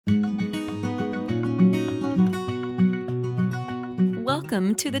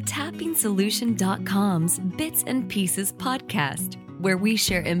Welcome to the TappingSolution.com's Bits and Pieces podcast, where we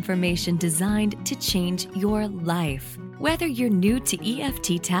share information designed to change your life. Whether you're new to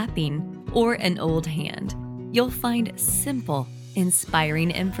EFT tapping or an old hand, you'll find simple,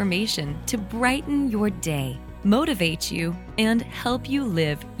 inspiring information to brighten your day, motivate you, and help you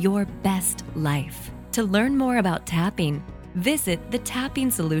live your best life. To learn more about tapping, visit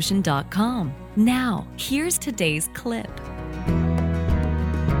TheTappingSolution.com. Now, here's today's clip.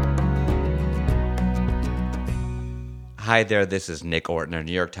 Hi there, this is Nick Ortner,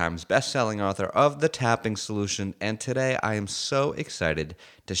 New York Times bestselling author of The Tapping Solution, and today I am so excited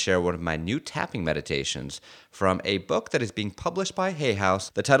to share one of my new tapping meditations from a book that is being published by Hay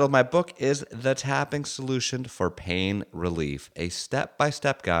House. The title of my book is The Tapping Solution for Pain Relief, a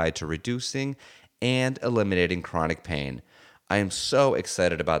step-by-step guide to reducing and eliminating chronic pain. I am so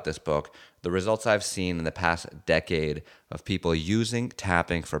excited about this book. The results I've seen in the past decade of people using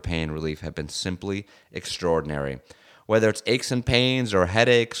tapping for pain relief have been simply extraordinary. Whether it's aches and pains or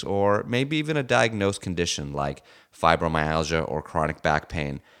headaches or maybe even a diagnosed condition like fibromyalgia or chronic back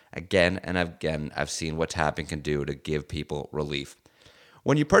pain, again and again I've seen what tapping can do to give people relief.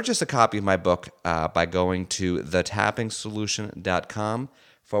 When you purchase a copy of my book by going to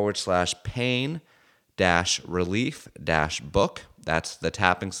thetappingsolution.com/pain-relief-book, that's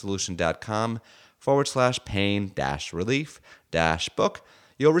thetappingsolution.com/pain-relief-book,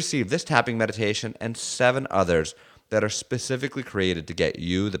 you'll receive this tapping meditation and 7 others that are specifically created to get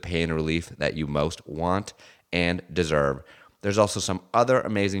you the pain relief that you most want and deserve. There's also some other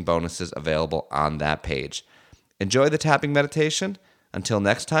amazing bonuses available on that page. Enjoy the tapping meditation. Until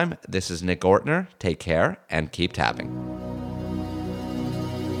next time, this is Nick Ortner. Take care and keep tapping.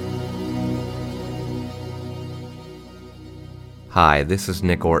 Hi, this is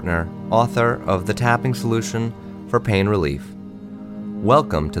Nick Ortner, author of The Tapping Solution for Pain Relief.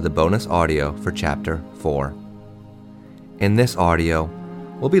 Welcome to the bonus audio for Chapter 4. In this audio,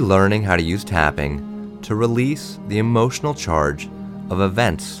 we'll be learning how to use tapping to release the emotional charge of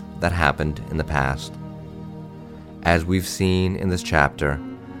events that happened in the past. As we've seen in this chapter,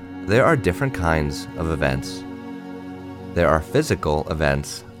 there are different kinds of events. There are physical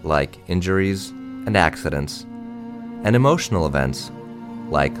events like injuries and accidents, and emotional events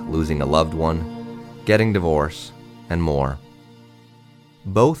like losing a loved one, getting divorced, and more.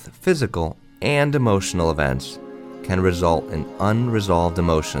 Both physical and emotional events can result in unresolved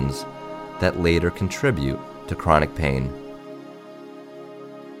emotions that later contribute to chronic pain.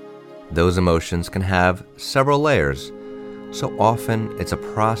 Those emotions can have several layers, so often it's a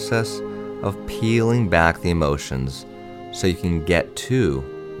process of peeling back the emotions so you can get to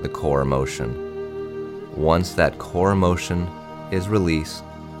the core emotion. Once that core emotion is released,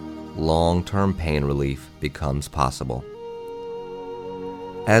 long-term pain relief becomes possible.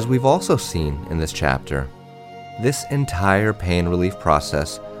 As we've also seen in this chapter, this entire pain relief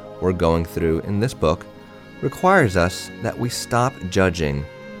process we're going through in this book requires us that we stop judging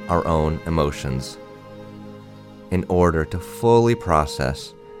our own emotions. In order to fully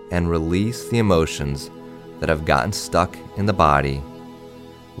process and release the emotions that have gotten stuck in the body,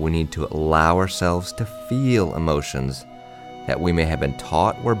 we need to allow ourselves to feel emotions that we may have been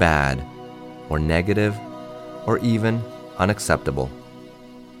taught were bad, or negative, or even unacceptable.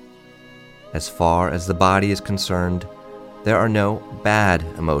 As far as the body is concerned, there are no bad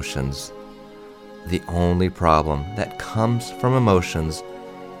emotions. The only problem that comes from emotions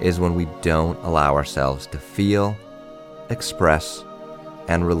is when we don't allow ourselves to feel, express,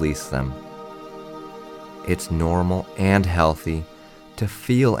 and release them. It's normal and healthy to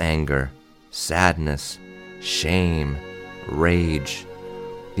feel anger, sadness, shame, rage.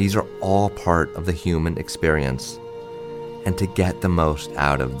 These are all part of the human experience. And to get the most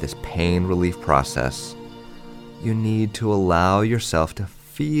out of this pain relief process, you need to allow yourself to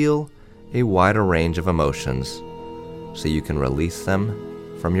feel a wider range of emotions so you can release them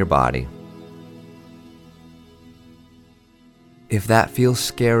from your body. If that feels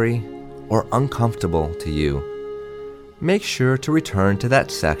scary or uncomfortable to you, make sure to return to that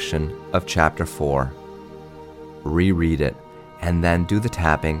section of Chapter 4. Reread it and then do the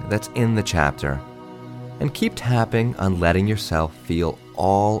tapping that's in the chapter. And keep tapping on letting yourself feel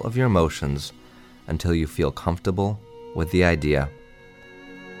all of your emotions until you feel comfortable with the idea.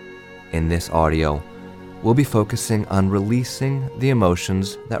 In this audio, we'll be focusing on releasing the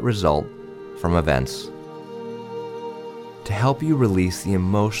emotions that result from events. To help you release the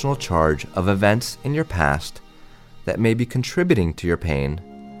emotional charge of events in your past that may be contributing to your pain,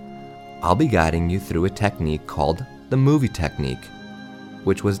 I'll be guiding you through a technique called the movie technique,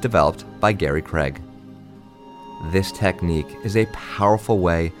 which was developed by Gary Craig. This technique is a powerful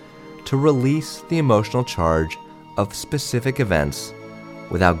way to release the emotional charge of specific events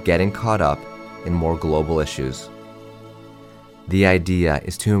without getting caught up in more global issues. The idea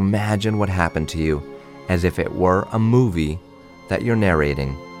is to imagine what happened to you as if it were a movie that you're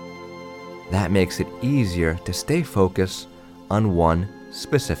narrating. That makes it easier to stay focused on one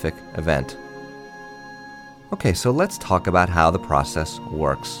specific event. Okay, so let's talk about how the process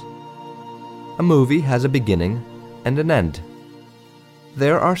works. A movie has a beginning and an end.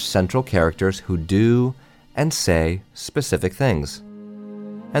 There are central characters who do and say specific things,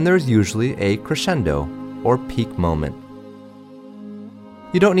 and there's usually a crescendo or peak moment.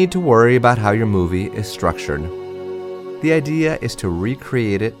 You don't need to worry about how your movie is structured. The idea is to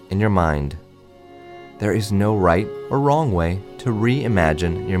recreate it in your mind. There is no right or wrong way to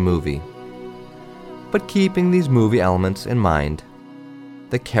reimagine your movie. But keeping these movie elements in mind,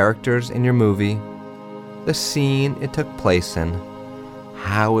 the characters in your movie, the scene it took place in,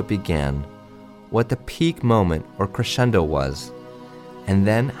 how it began, what the peak moment or crescendo was, and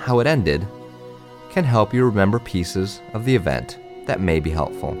then how it ended, can help you remember pieces of the event that may be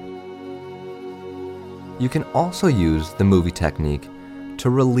helpful. You can also use the movie technique to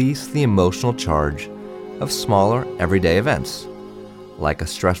release the emotional charge of smaller everyday events, like a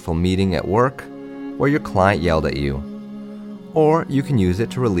stressful meeting at work where your client yelled at you, or you can use it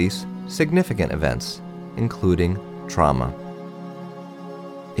to release significant events, including trauma.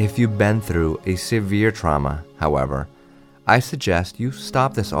 If you've been through a severe trauma, however, I suggest you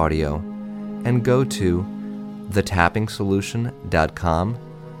stop this audio and go to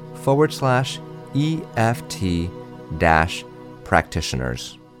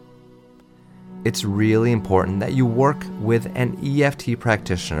thetappingsolution.com/EFT-practitioners. It's really important that you work with an EFT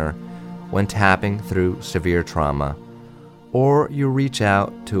practitioner when tapping through severe trauma, or you reach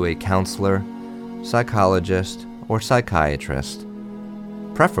out to a counselor, psychologist, or psychiatrist,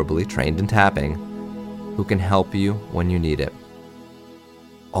 preferably trained in tapping, who can help you when you need it.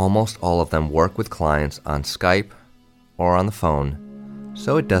 Almost all of them work with clients on Skype or on the phone,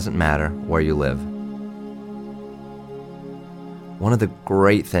 so it doesn't matter where you live. One of the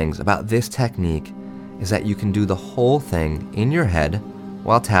great things about this technique is that you can do the whole thing in your head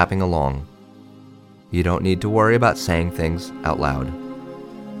while tapping along. You don't need to worry about saying things out loud.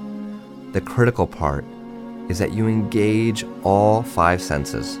 The critical part is that you engage all 5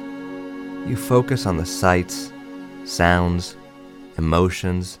 senses. You focus on the sights, sounds,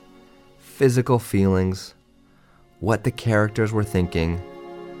 emotions, physical feelings, what the characters were thinking,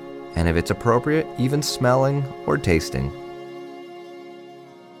 and if it's appropriate, even smelling or tasting.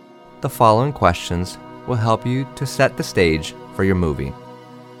 The following questions will help you to set the stage for your movie.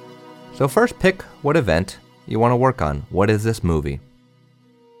 So first, pick what event you want to work on. What is this movie?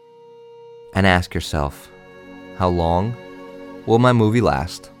 And ask yourself, how long will my movie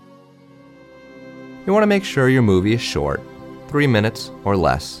last? You want to make sure your movie is short, 3 minutes or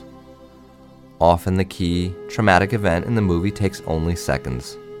less. Often the key traumatic event in the movie takes only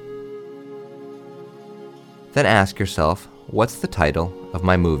seconds. Then ask yourself, what's the title of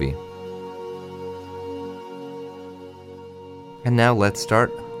my movie? And now let's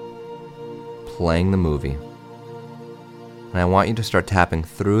start playing the movie. And I want you to start tapping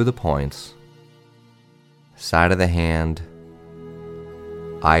through the points, side of the hand,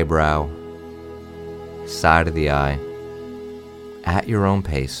 eyebrow, side of the eye, at your own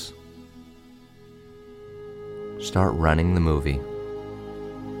pace. Start running the movie.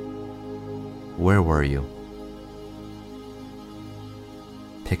 Where were you?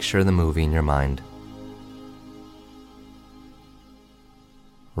 Picture the movie in your mind.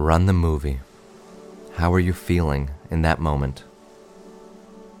 Run the movie. How are you feeling in that moment?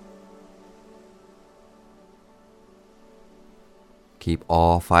 Keep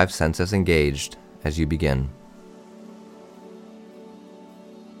all 5 senses engaged as you begin.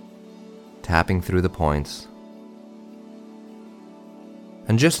 Tapping through the points.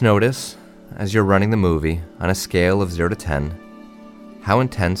 And just notice, as you're running the movie, on a scale of 0 to 10, how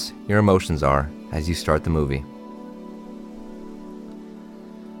intense your emotions are as you start the movie.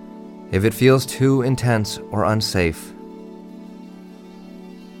 If it feels too intense or unsafe,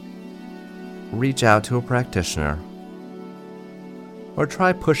 reach out to a practitioner or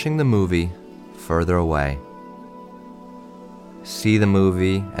try pushing the movie further away. See the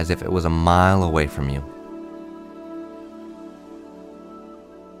movie as if it was a mile away from you.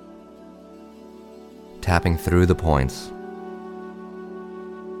 Tapping through the points.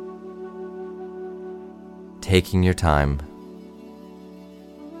 Taking your time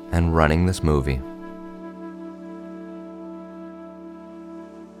and running this movie.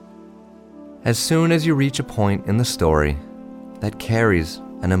 As soon as you reach a point in the story that carries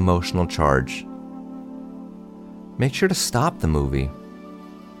an emotional charge, make sure to stop the movie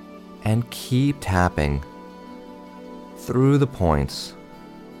and keep tapping through the points,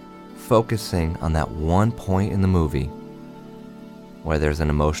 focusing on that one point in the movie where there's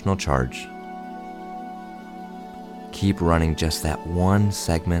an emotional charge. Keep running just that one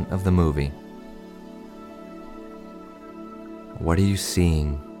segment of the movie. What are you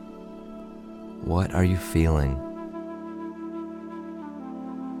seeing? What are you feeling?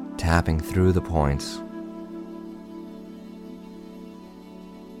 Tapping through the points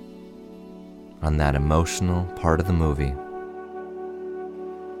on that emotional part of the movie.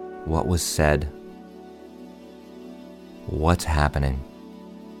 What was said? What's happening?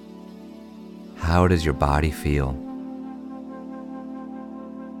 How does your body feel?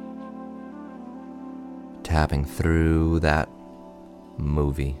 Tapping through that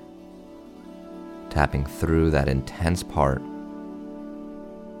movie. Tapping through that intense part.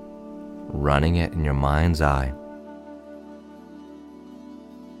 Running it in your mind's eye.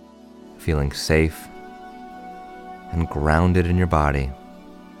 Feeling safe and grounded in your body.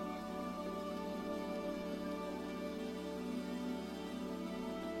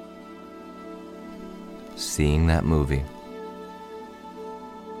 Seeing that movie.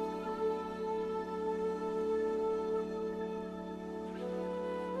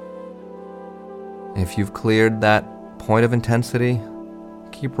 If you've cleared that point of intensity,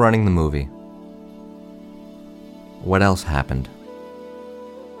 keep running the movie. What else happened?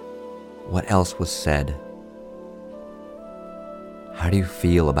 What else was said? How do you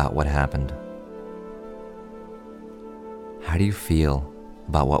feel about what happened? How do you feel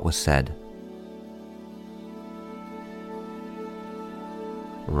about what was said?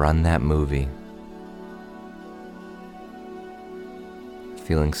 Run that movie.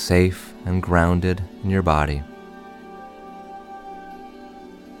 Feeling safe and grounded in your body.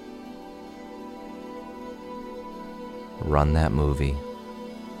 Run that movie.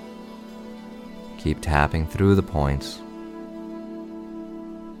 Keep tapping through the points,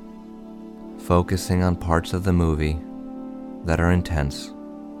 focusing on parts of the movie that are intense,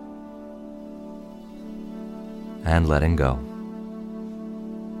 and letting go.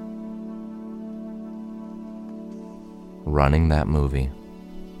 Running that movie.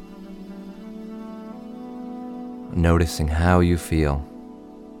 Noticing how you feel.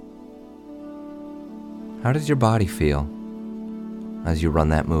 How does your body feel as you run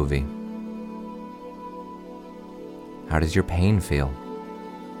that movie? How does your pain feel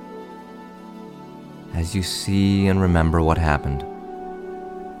as you see and remember what happened?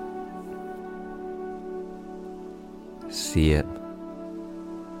 See it,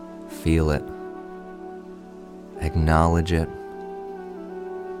 feel it, acknowledge it,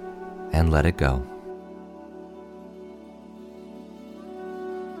 and let it go.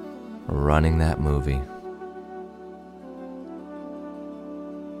 Running that movie.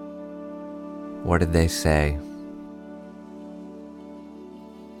 What did they say?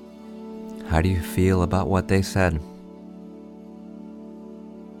 How do you feel about what they said?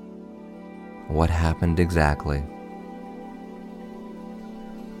 What happened exactly?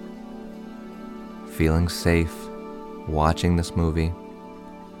 Feeling safe watching this movie?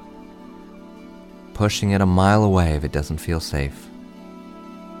 Pushing it a mile away if it doesn't feel safe?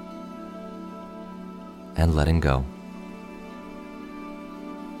 And letting go.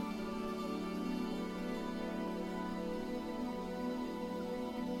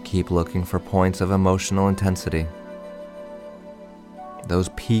 Keep looking for points of emotional intensity, those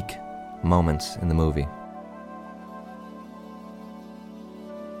peak moments in the movie.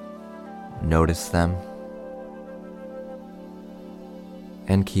 Notice them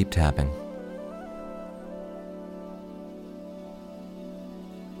and keep tapping.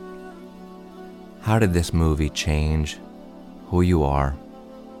 How did this movie change who you are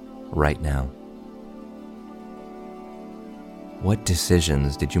right now? What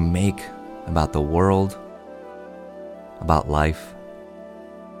decisions did you make about the world, about life,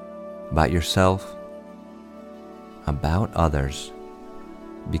 about yourself, about others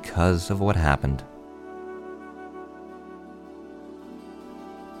because of what happened?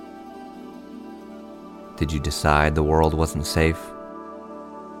 Did you decide the world wasn't safe?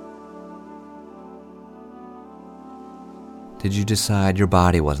 Did you decide your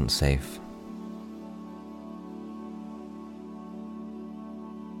body wasn't safe?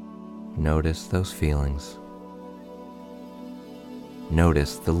 Notice those feelings.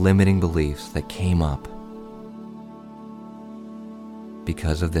 Notice the limiting beliefs that came up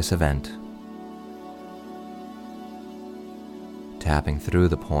because of this event. Tapping through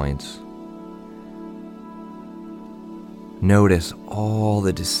the points Notice all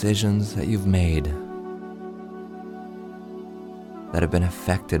the decisions that you've made that have been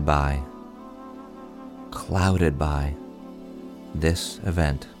affected by, clouded by this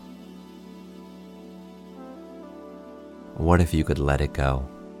event. What if you could let it go?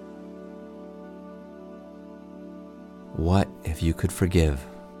 What if you could forgive?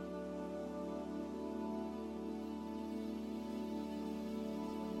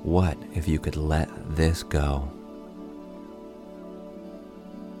 What if you could let this go?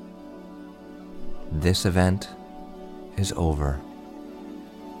 This event is over.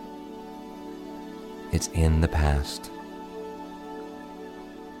 It's in the past.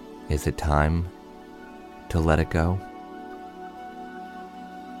 Is it time to let it go?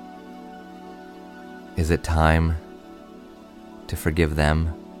 Is it time to forgive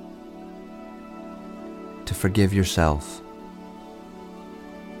them? To forgive yourself?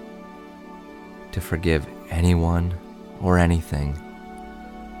 To forgive anyone or anything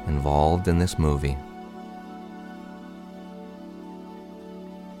involved in this movie?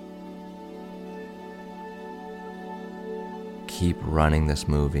 Keep running this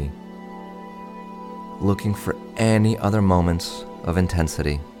movie, looking for any other moments of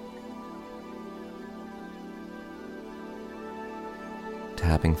intensity.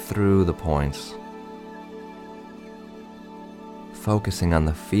 Tapping through the points, focusing on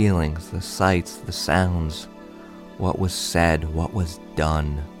the feelings, the sights, the sounds, what was said, what was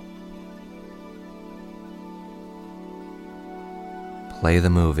done. Play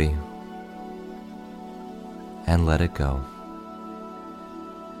the movie and let it go.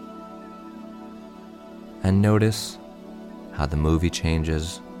 And notice how the movie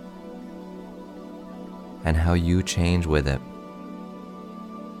changes and how you change with it.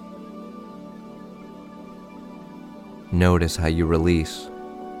 Notice how you release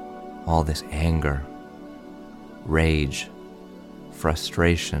all this anger, rage,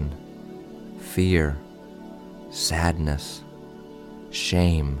 frustration, fear, sadness,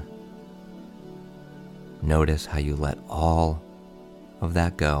 shame. Notice how you let all of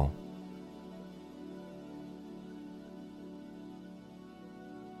that go.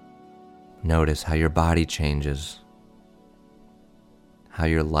 Notice how your body changes, how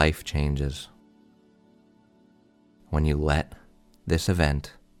your life changes when you let this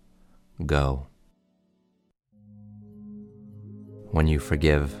event go. When you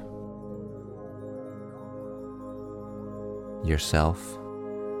forgive yourself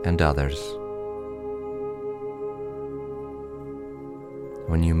and others.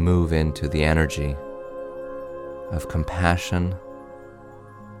 When you move into the energy of compassion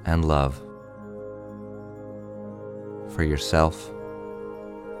and love for yourself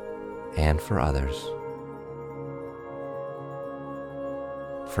and for others.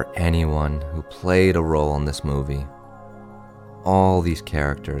 For anyone who played a role in this movie, all these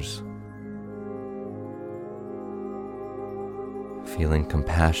characters, feeling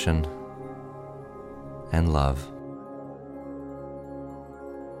compassion and love.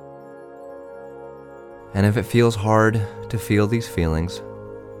 And if it feels hard to feel these feelings,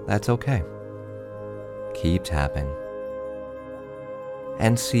 that's okay. Keep tapping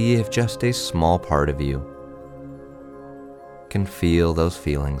and see if just a small part of you can feel those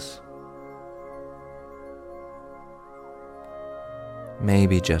feelings.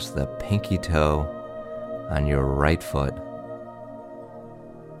 Maybe just the pinky toe on your right foot,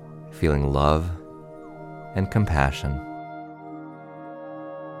 feeling love and compassion.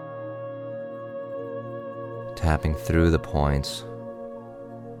 Tapping through the points,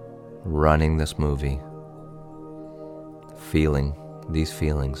 running this movie, feeling these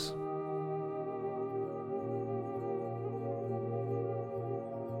feelings.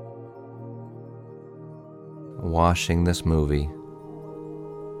 Washing this movie,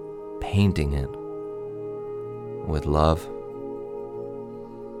 painting it with love,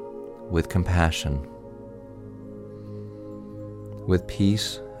 with compassion, with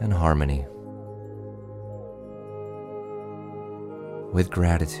peace and harmony, with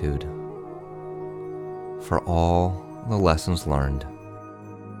gratitude for all the lessons learned.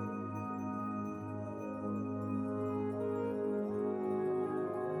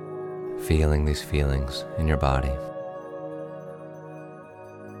 Feeling these feelings in your body.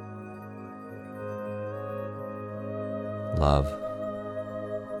 Love.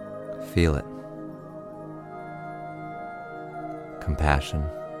 Feel it. Compassion.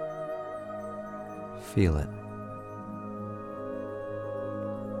 Feel it.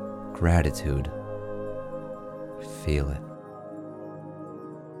 Gratitude. Feel it.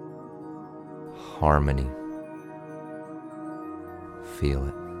 Harmony. Feel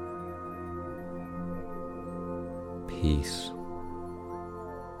it. peace.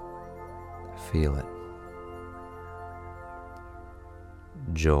 Feel it.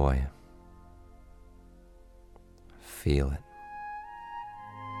 Joy. Feel it.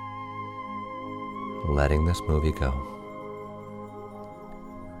 Letting this movie go.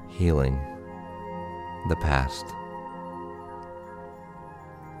 Healing the past.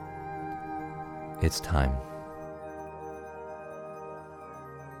 It's time.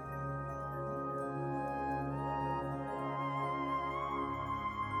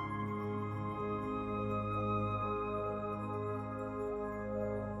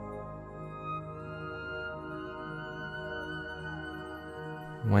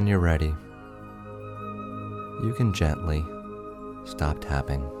 When you're ready, you can gently stop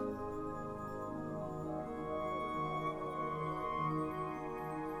tapping.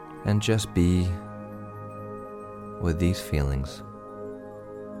 And just be with these feelings.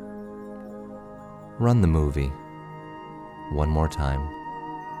 Run the movie one more time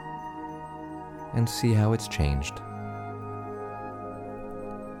and see how it's changed.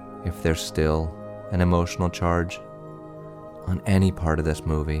 If there's still an emotional charge on any part of this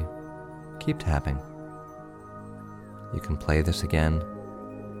movie, keep tapping. You can play this again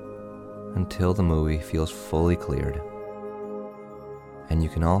until the movie feels fully cleared. And you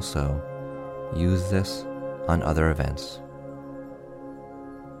can also use this on other events.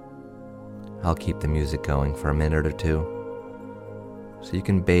 I'll keep the music going for a minute or two so you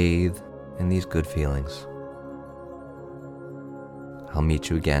can bathe in these good feelings. I'll meet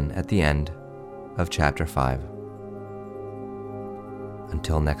you again at the end of Chapter 5.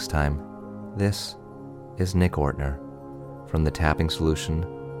 Until next time, this is Nick Ortner from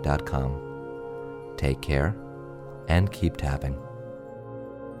thetappingsolution.com. Take care and keep tapping.